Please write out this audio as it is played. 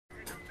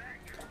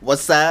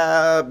What's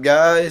up,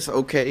 guys?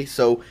 Okay,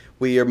 so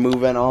we are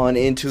moving on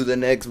into the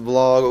next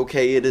vlog.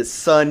 Okay, it is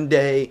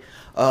Sunday.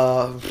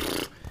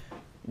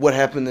 What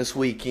happened this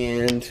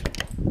weekend?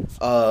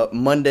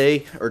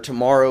 Monday or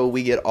tomorrow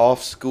we get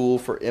off school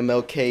for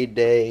MLK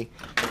Day.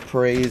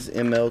 Praise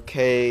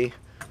MLK.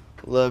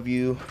 Love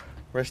you.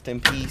 Rest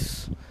in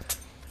peace.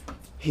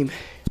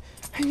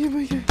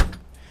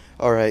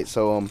 Alright,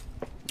 so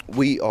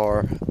we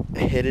are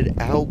headed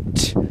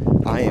out.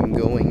 I am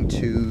going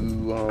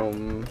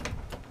to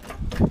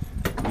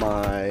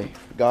my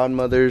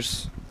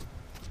godmother's,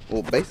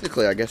 well,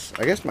 basically I guess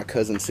my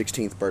cousin's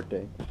 16th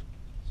birthday.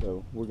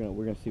 So we're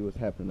gonna see what's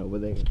happening over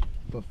there.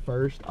 But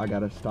first I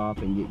gotta stop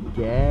and get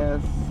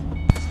gas.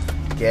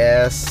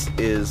 Gas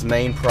is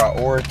main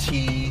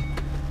priority.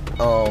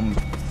 I'm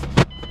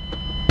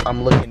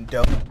looking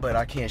dope, but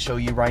I can't show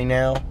you right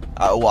now.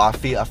 I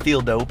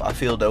feel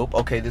dope.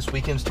 Okay, this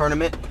weekend's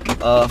tournament.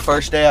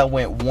 First day I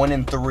went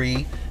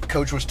 1-3.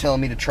 Coach was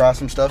telling me to try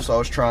some stuff, so I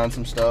was trying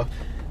some stuff.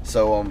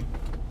 So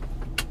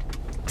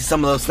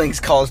some of those things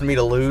caused me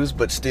to lose,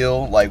 but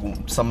still, like,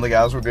 some of the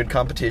guys were good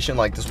competition.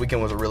 Like, this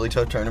weekend was a really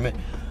tough tournament.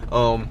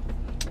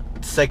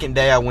 Second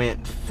day I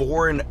went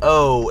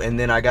 4-0, and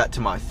then I got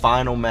to my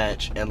final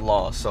match and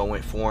lost. So I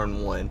went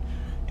 4-1.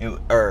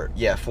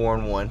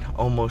 4-1.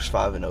 Almost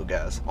 5-0,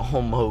 guys.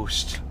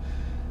 Almost.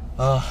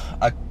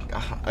 I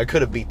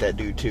could have beat that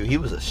dude too. He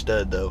was a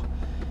stud though,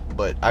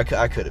 but I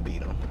could have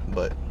beat him,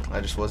 but I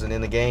just wasn't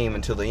in the game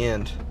until the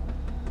end.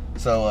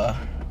 So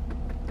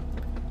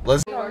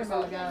let's.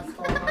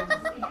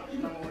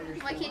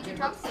 Why can't you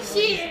talk to me?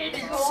 Shit!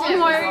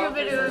 Why are you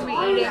videoing me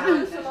eating?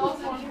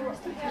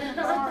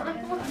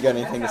 You got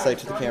anything to say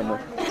to the camera?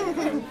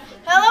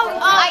 Hello,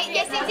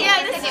 yes,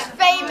 this is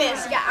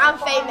famous. Yeah, I'm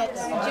famous.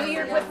 Do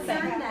your whip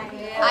thing.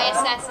 I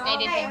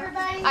assassinated him.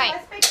 Alright.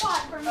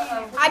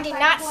 I did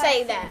not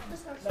say that.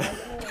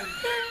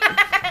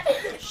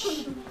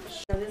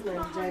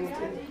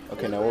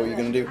 Okay, now what are you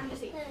gonna do?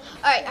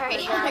 Alright.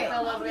 Here we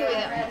go.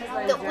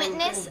 The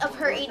witness of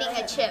her eating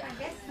a chip.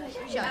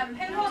 Show.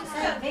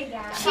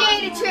 She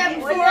ate a chip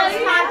before us,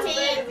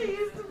 Monty.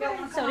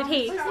 So did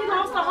he.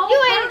 You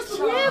ate a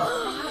chip?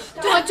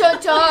 Dun, dun,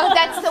 dun.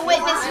 That's the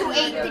witness who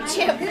ate the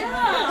chip.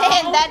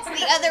 And that's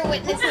the other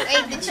witness who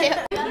ate the chip.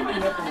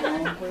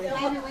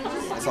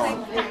 It's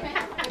on.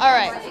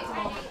 Alright.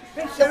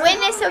 The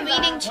witness of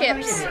eating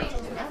chips.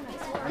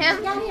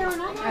 Him?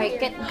 Alright,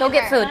 go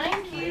get food.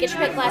 Get your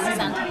pit glasses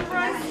on.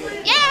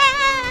 Yeah!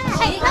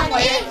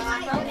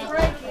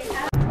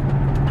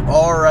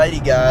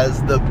 Alrighty,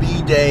 guys, the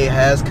B-Day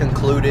has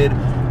concluded.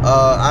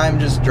 I'm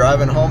just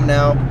driving home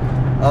now.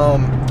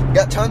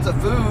 Got tons of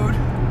food.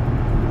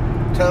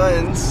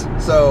 Tons.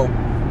 So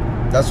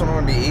that's what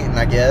I'm gonna be eating,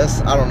 I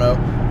guess. I don't know.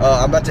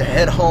 I'm about to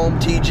head home.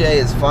 TJ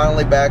is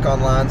finally back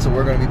online, so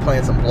we're gonna be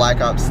playing some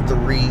Black Ops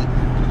 3.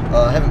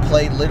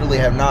 Literally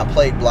have not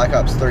played Black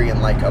Ops 3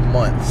 in like a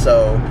month,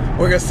 so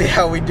we're gonna see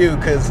how we do,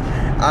 because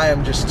I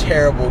am just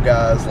terrible,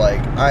 guys.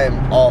 Like, I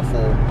am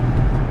awful.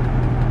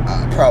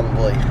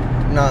 Probably.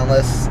 Not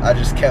unless I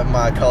just kept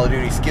my Call of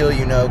Duty skill,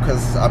 you know,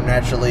 because I'm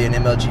naturally an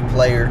MLG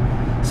player.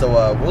 So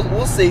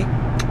we'll see.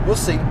 We'll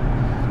see.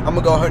 I'm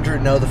gonna go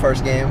 100-0 the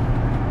first game.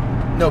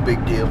 No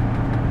big deal.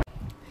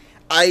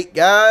 Alright,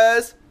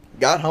 guys,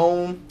 got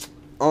home.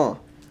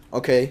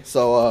 Okay,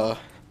 so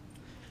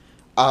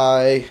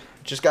I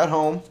just got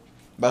home.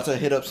 About to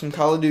hit up some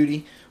Call of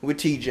Duty with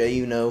TJ,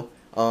 you know.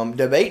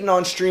 Debating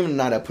on streaming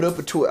tonight. I put up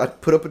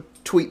a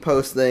tweet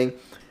post thing,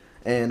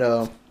 and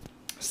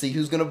see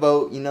who's gonna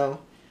vote, you know.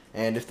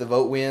 And if the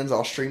vote wins,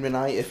 I'll stream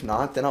tonight. If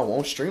not, then I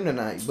won't stream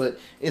tonight. But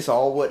it's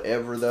all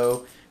whatever,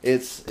 though.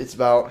 It's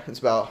about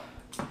I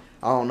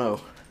don't know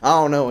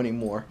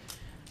anymore.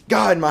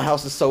 God, my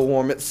house is so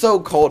warm. It's so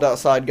cold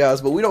outside,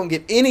 guys. But we don't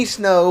get any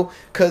snow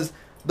because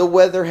the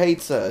weather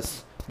hates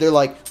us. They're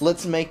like,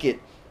 let's make it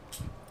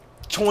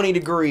 20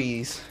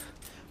 degrees,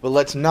 but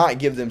let's not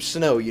give them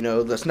snow, you know.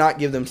 Let's not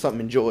give them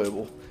something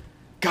enjoyable.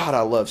 God,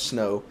 I love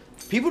snow.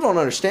 People don't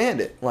understand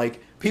it.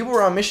 Like, people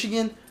around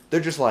Michigan, they're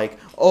just like,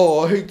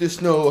 oh, I hate this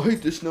snow, I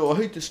hate this snow, I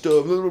hate this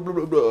stuff, blah, blah,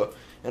 blah, blah.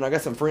 And I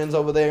got some friends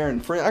over there,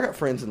 and I got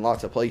friends in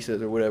lots of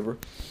places or whatever.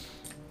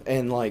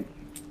 And, like,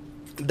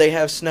 they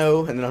have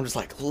snow, and then I'm just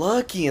like,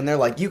 lucky. And they're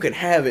like, you can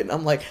have it. And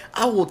I'm like,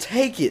 I will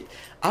take it.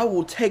 I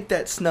will take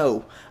that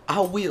snow.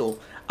 I will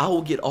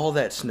get all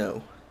that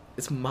snow.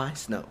 It's my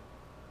snow.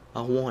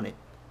 I want it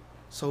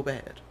so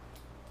bad.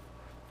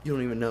 You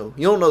don't even know.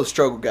 You don't know the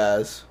struggle,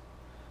 guys.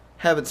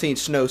 Haven't seen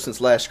snow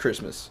since last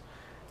Christmas.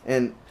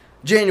 And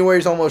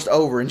January's almost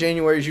over, and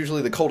January is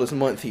usually the coldest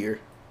month here.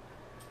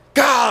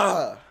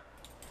 Gah!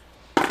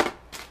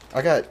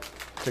 I got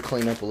to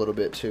clean up a little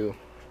bit, too.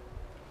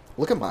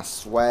 Look at my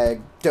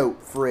swag.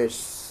 Dope, fresh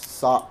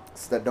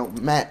socks that don't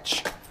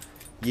match.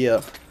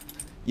 Yeah.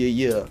 Yeah.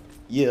 Yeah.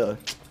 Yeah.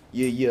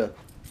 Yeah.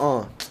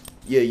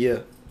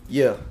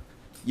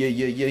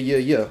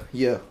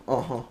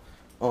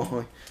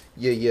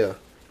 Yeah.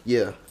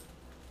 Yeah.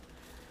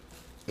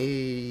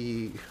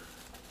 Hey.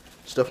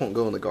 Stuff won't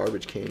go in the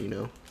garbage can, you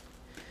know.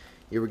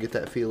 You ever get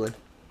that feeling?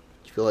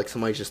 You You feel like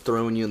somebody's just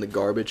throwing you in the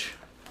garbage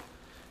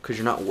because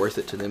you're not worth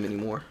it to them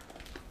anymore.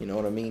 You know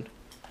what I mean?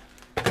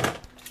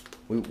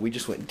 We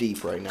just went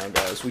deep right now,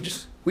 guys. We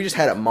just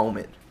had a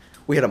moment.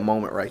 We had a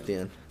moment right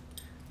then.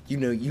 You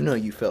know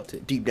you felt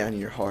it deep down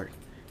in your heart.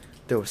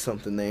 There was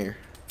something there.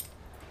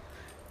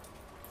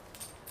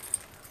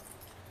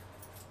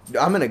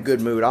 I'm in a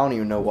good mood. I don't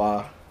even know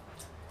why.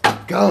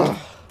 God.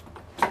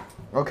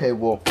 Okay,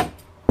 well,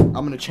 I'm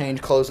gonna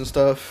change clothes and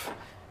stuff,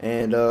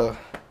 and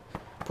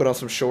put on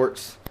some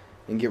shorts,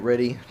 and get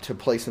ready to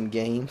play some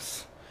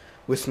games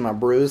with some of my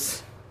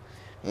bros,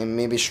 and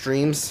maybe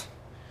streams.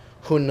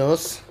 Who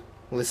knows?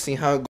 Let's see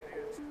how it goes.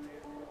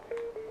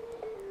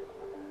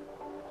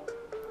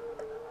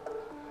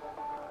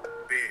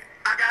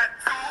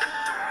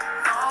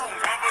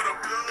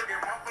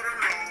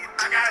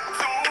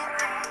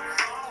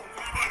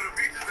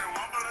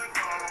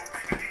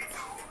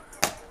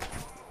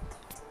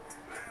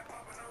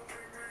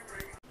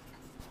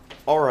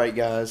 Alright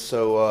guys,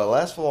 so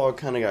last vlog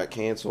kind of got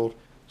canceled,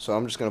 so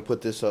I'm just going to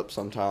put this up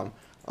sometime.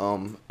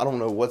 I don't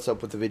know what's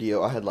up with the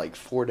video. I had like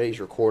 4 days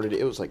recorded.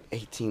 It was like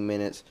 18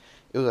 minutes.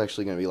 It was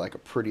actually going to be like a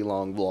pretty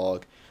long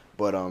vlog,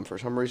 but for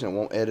some reason it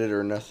won't edit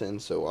or nothing,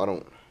 so I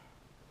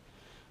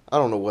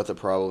don't know what the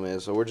problem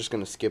is. So we're just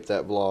going to skip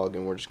that vlog,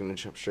 and we're just going to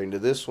jump straight into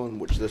this one,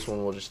 which this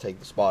one will just take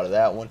the spot of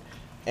that one.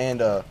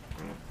 And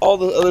all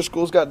the other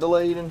schools got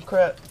delayed and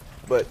crap,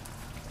 but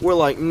we're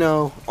like,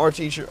 no, our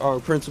teacher, our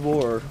principal,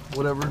 or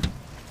whatever,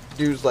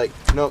 dude's like,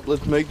 nope,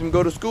 let's make them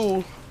go to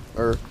school,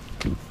 or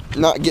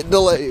not get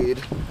delayed.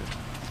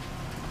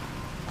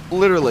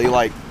 Literally,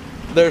 like,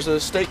 there's a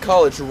state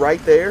college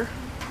right there.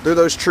 There are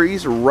those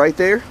trees right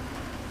there.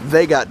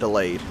 They got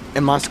delayed,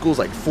 and my school's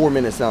like 4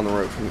 minutes down the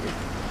road from here.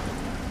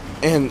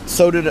 And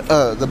so did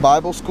the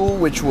Bible school,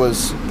 which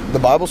was, the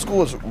Bible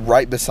school is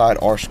right beside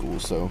our school,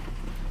 so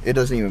it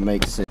doesn't even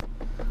make sense.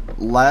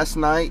 Last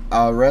night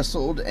I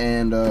wrestled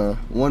and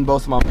won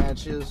both of my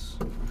matches.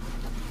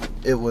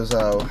 It was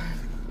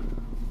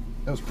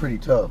pretty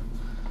tough,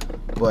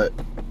 but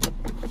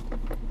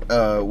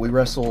we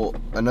wrestle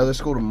another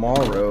school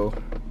tomorrow,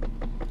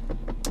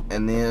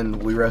 and then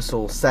we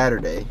wrestle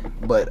Saturday.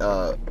 But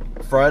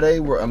Friday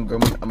we're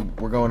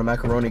going to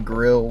Macaroni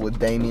Grill with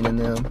Damien and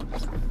them,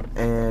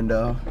 and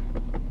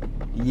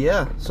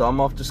yeah. So I'm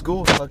off to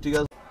school. Talk to you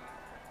guys.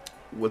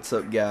 What's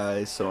up,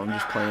 guys? So I'm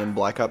just playing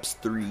Black Ops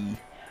 3.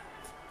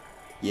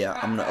 Yeah,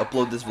 I'm gonna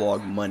upload this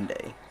vlog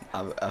Monday.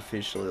 I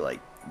officially, like,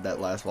 that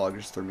last vlog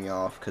just threw me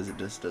off because it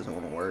just doesn't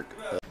want to work.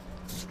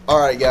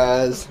 Alright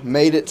guys,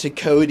 made it to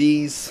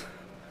Cody's.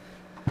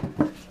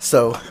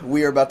 So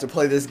we are about to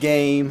play this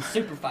game.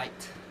 Superfight.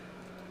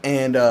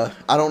 And I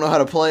don't know how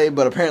to play,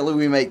 but apparently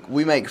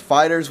we make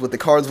fighters with the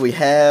cards we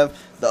have.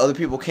 The other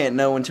people can't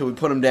know until we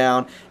put them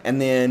down, and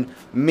then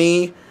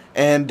me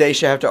and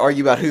Daisha have to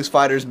argue about whose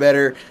fighter's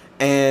better.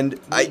 And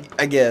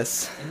I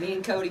guess. And me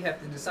and Cody have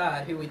to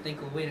decide who we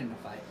think will win in the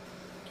fight.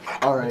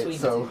 Alright,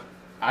 so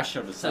I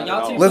should have said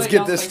y'all two let's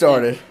get this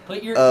started.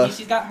 Put your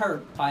she's got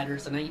her fighter,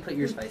 so now you put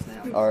yours face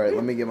now. Alright,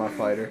 let me get my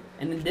fighter.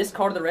 And then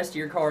discard the rest of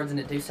your cards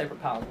into 2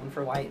 separate piles, one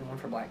for white and one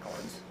for black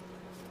cards.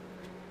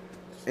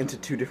 Into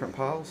 2 different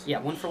piles?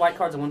 Yeah, one for white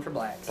cards and one for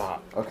blacks.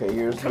 Stop. Okay,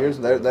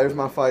 there's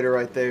my fighter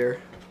right there.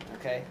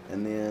 Okay.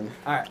 And then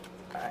Alright.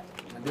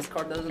 Now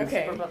discard those into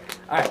separate piles.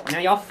 Alright, now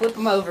y'all flip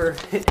them over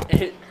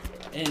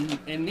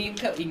and me and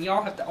Cody, and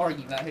y'all have to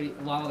argue about who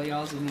while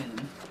y'all's winning.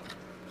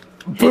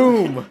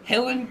 boom!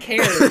 Hellen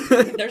Keller.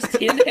 There's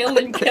 10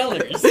 Hellen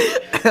Kellers.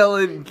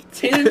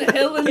 10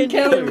 Hellen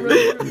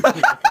Kellers.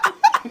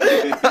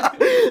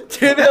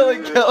 10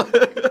 Hellen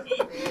Keller.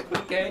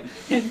 Okay.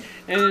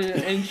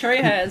 And Trey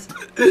has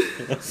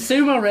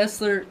sumo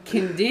wrestler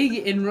can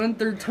dig and run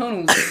through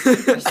tunnels with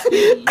super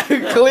speed.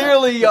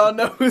 Clearly, y'all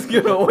know who's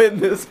gonna win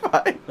this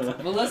fight.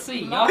 Well, let's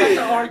see. Y'all have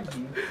to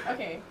argue.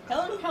 Okay,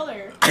 Helen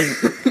Keller.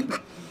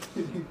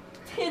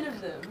 10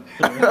 of them.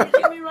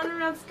 Can we run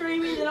around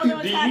screaming? They don't know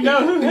what's Do you happening.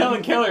 know who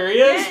Helen Keller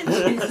is?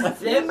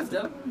 Things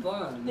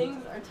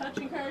are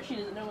touching her. She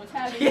doesn't know what's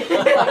happening. She's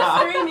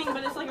like screaming,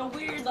 but it's like a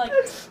weird, like,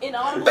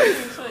 inaudible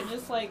scream, so it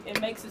just, like, it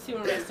makes the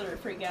sumo wrestler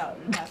freak out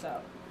and pass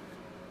out.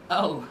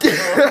 Oh.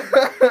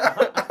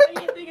 I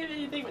can't think of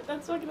anything, but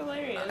that's fucking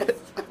hilarious.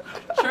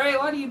 Trey,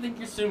 why do you think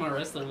your sumo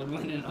wrestler would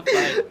win in a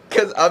fight?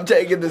 Because I'm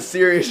taking the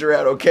serious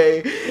route,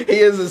 okay? He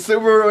is a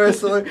super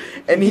wrestler,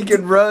 and he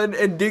can run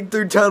and dig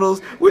through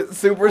tunnels with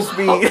super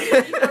speed. You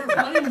can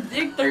run and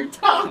dig through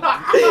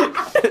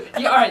tunnels.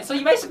 Yeah, alright, so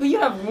you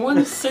have one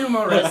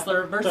sumo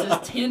wrestler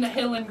versus 10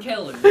 Helen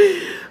Keller.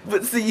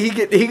 But see, he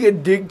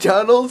can dig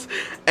tunnels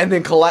and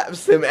then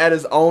collapse them at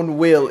his own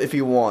will if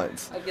he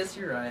wants. I guess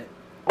you're right.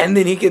 And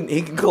then he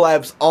can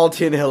collapse all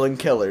 10 Helen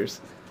Kellers.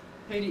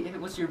 Hey,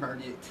 what's your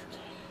verdict?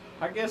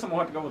 I guess I'm going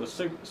to have to go with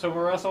a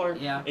super wrestler.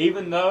 Yeah.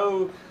 Even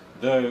though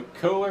the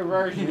cooler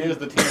version is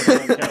the 10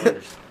 Helen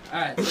Kellers.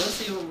 Alright, so let's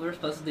see what we're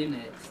supposed to do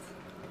next.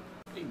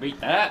 He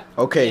beat that.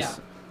 Okay. Yeah.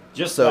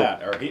 Just So-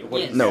 that. Or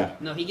Yes. No.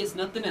 No, he gets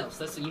nothing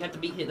else. You have to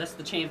beat him. That's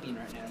the champion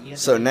right now. You have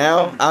So to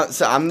now,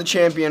 I'm the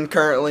champion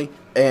currently,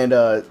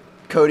 and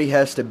Cody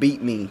has to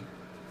beat me.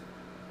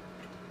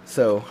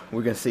 So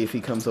we're gonna see if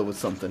he comes up with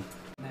something.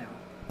 Now,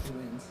 who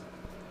wins?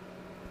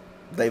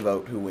 They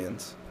vote who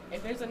wins.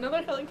 If there's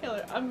another Hellen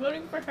Keller, I'm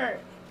voting for her.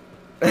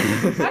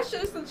 I should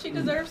have said she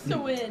deserves to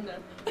win.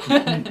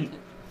 I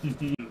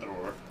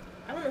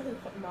don't know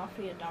who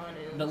Mafia Don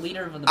is. The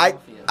leader of the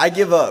mafia. I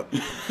give up.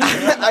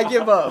 I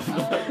give up.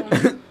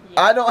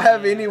 I don't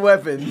have any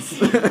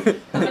weapons.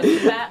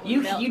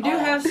 You do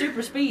have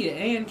super speed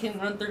and can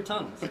run through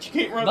tunnels. But you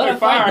can't run through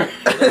fire.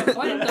 But a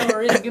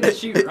flamethrower is gonna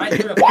shoot right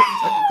through a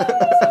fucking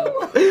tunnel.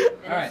 So,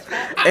 alright.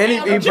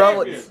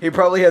 And he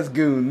probably has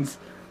goons.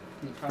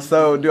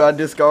 So do I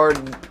discard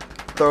and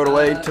throw it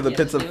away to the yes,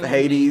 pits of do.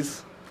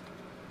 Hades?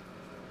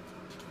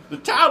 The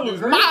title is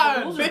The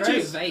mine, rules are very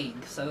bitches.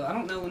 vague, so I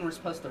don't know when we're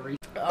supposed to read.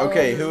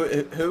 Okay,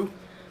 who?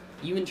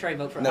 You and Trey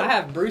vote for. No. I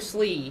have Bruce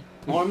Lee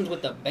armed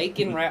with a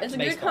bacon wrapped It's a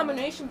good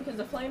combination because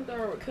the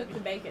flamethrower would cook the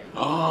bacon.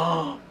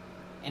 Oh,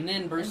 And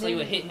then Bruce Lee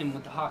would hit him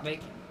with the hot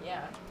bacon.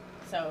 Yeah.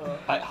 So.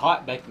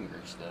 hot bacon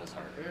grease does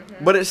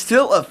hurt. But it's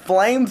still a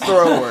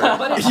flamethrower.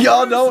 But it's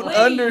Y'all Bruce don't Lee.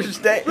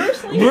 understand.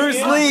 Bruce Lee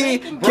Bruce Lee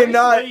Bruce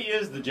cannot. Lee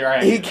is the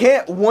dragon. He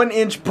can't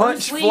 1-inch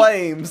punch Bruce Lee-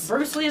 flames.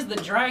 Bruce Lee is the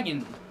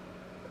dragon.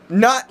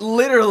 Not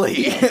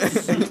literally.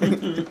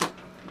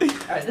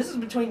 Alright, this is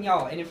between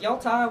y'all, and if y'all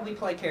tie, we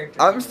play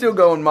character. I'm still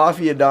going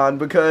Mafia Don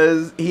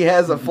because he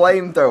has a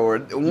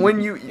flamethrower.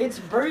 When you, It's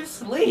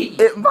Bruce Lee.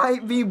 it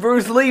might be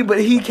Bruce Lee, but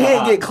he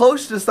can't get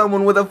close to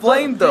someone with a The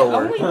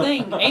flamethrower. only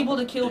thing able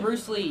to kill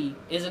Bruce Lee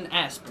is an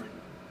aspirin.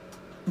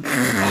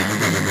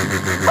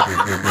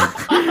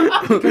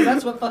 Because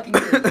that's what fucking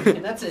kills him,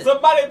 and that's it.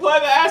 Somebody play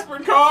the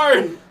aspirin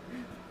card.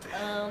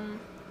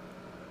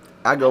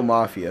 I go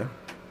Mafia.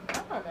 I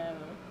don't know.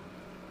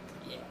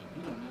 Yeah,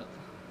 you don't know.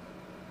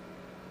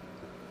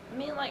 I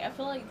mean, like, I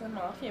feel like the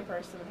Mafia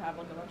person would have,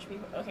 like, a bunch of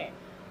people. Okay.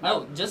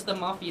 No, just the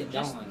Mafia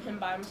Just Don. him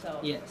by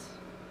himself. Yes.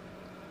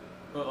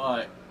 But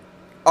like,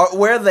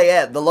 Where are they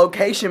at? The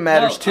location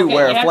matters too. Okay,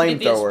 where you a have to get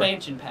the flamethrower.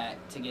 expansion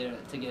pack to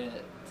get the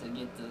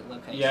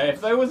location. yeah,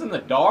 if they was in the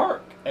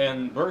dark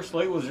and Bruce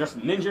Lee was just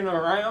ninjaing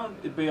around,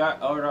 it'd be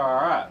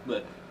alright.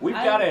 But we've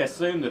got to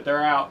assume that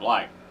they're out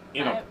like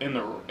in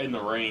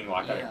the ring,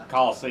 like Yeah. a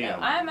coliseum.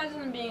 I imagine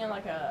them being in,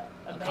 like, a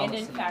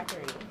abandoned Coliseum.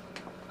 factory.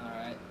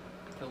 Alright,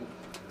 cool.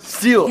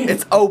 Still,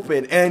 it's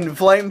open and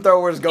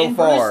flamethrowers go And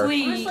far. Bruce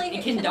Lee, Bruce Lee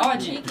you can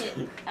dodge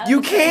it.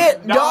 You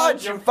can't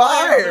dodge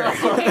fire.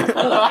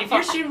 Look, if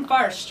you're shooting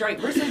fire straight,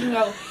 Bruce Lee can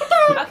go,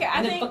 Okay, I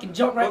and then think. fucking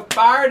jump right. But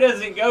fire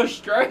doesn't go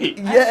straight.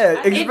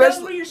 Yeah, It does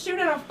especially. when you're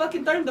shooting at a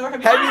fucking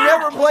flamethrower. Have you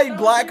never played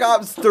Black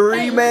Ops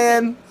 3,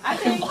 man? I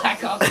think.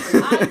 Black Ops?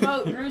 I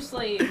vote Bruce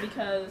Lee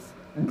because.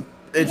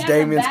 It's he has a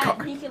Damien's bat,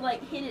 car. He can,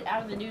 like, hit it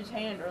out of the dude's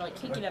hand or, like,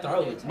 kick Or it out throw of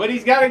the it. dude's hand. But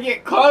he's got to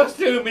get close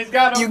to him. He's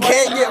got to. You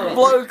can't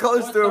get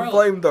close to a You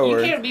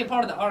flamethrower. can't be a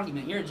part of the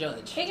argument. You're a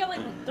judge. He can,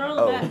 like, throw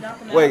the Oh, bat and knock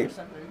him wait. out or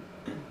something.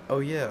 Oh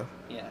yeah.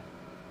 Yeah.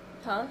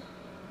 Huh?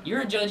 You're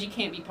a judge. You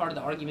can't be part of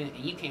the argument,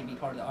 and you can't be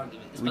part of the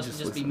argument. It's We supposed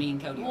to just just be listen. me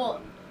and Cody. Well,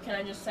 can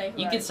I just say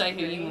who You I can say who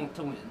agree? you want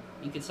to win.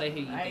 You can say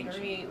who you I think.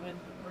 agree with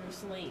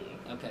Bruce Lee.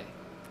 Okay.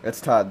 That's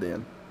Todd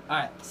then. All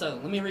right. So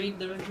let me read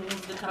the rules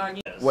of the tie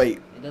again. Wait.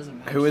 It doesn't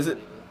matter. Who is it?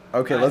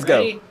 Okay, All right, let's go.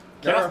 ready?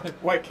 Can I,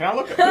 wait, can I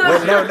look at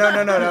Wait,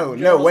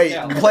 no, Girl wait.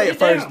 Scout. Play it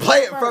Put it first. down. Play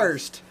it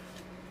first.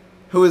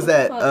 Who is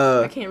that?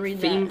 I can't read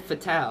Theme that.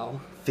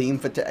 Fatale. Theme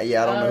for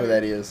yeah, I don't know who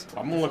that is.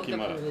 I'm gonna look him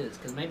up up. who it is,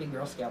 because maybe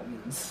Girl Scout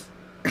wins.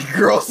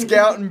 Girl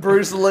Scout and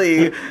Bruce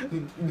Lee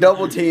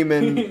double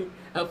teaming.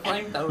 A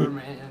flamethrower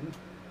man.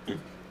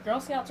 Girl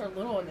Scouts are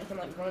little and they can,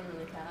 like, run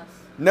really fast.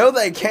 No,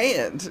 they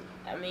can't.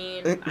 I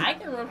mean, I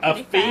can run A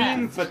pretty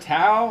femme fast.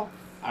 fatale,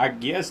 I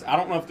guess, I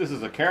don't know if this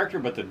is a character,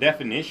 but the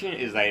definition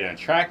is an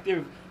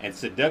attractive and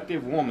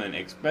seductive woman,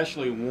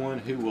 especially one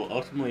who will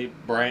ultimately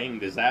bring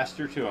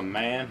disaster to a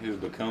man who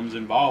becomes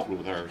involved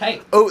with her.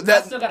 Hey, Oh, I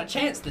that. still got a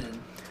chance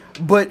then.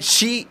 But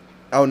she.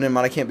 Oh, never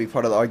mind. I can't be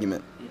part of the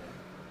argument. Yeah.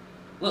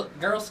 Look,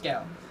 Girl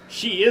Scout.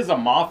 She is a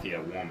mafia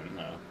woman,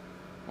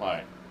 though.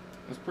 Like,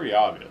 it's pretty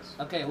obvious.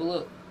 Okay, well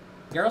look,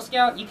 Girl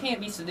Scout, you can't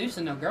be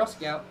seducing no Girl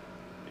Scout.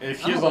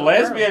 If I'm she's a a little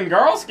lesbian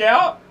Girl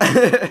Scout,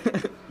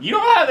 you know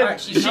how to. Alright,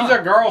 she's she's not.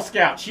 a Girl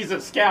Scout. She's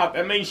a scout.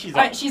 That means she's a.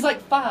 Alright, she's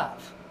like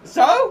 5.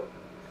 So?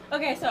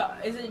 Okay, so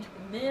is it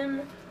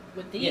them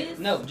with these? Yeah,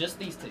 no, just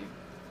these 2.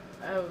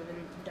 Oh, then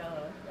duh.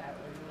 That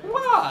one.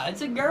 Why?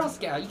 It's a Girl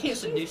Scout. You can't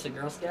seduce a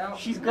Girl Scout.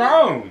 She's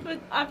grown. But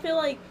I feel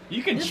like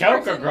You can this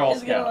choke a person Girl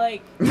is Scout. gonna,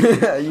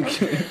 like, You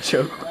can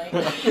choke.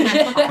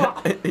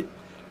 like,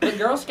 But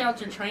Girl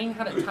Scouts are trained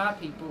how to tie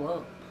people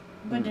up.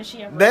 but does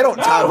she ever? They don't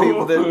tie No.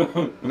 people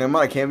there. Never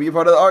mind. I can't be a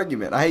part of the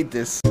argument. I hate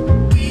this.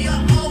 We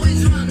are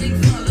always running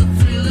for the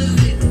thrill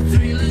of it,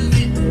 thrill of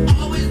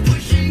it. Always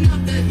pushing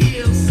up the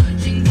hill,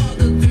 searching for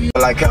the thrill.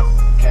 Like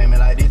came in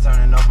like this,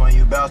 turning up on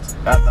you belts.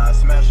 After I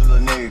smash a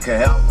little nigga could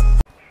help.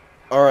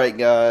 Alright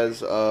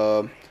guys,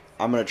 I'm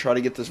going to try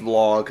to get this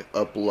vlog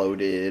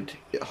uploaded.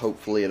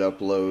 Hopefully it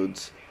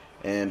uploads,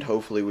 and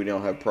hopefully we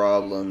don't have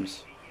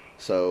problems.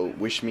 So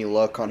wish me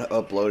luck on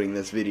uploading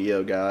this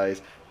video,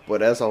 guys.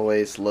 But as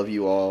always, love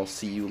you all,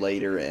 see you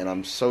later, and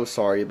I'm so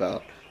sorry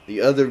about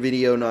the other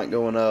video not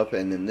going up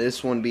and then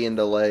this one being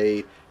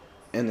delayed.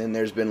 and then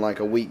there's been like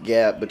a week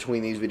gap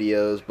between these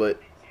videos, but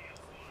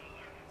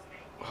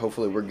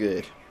hopefully we're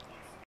good.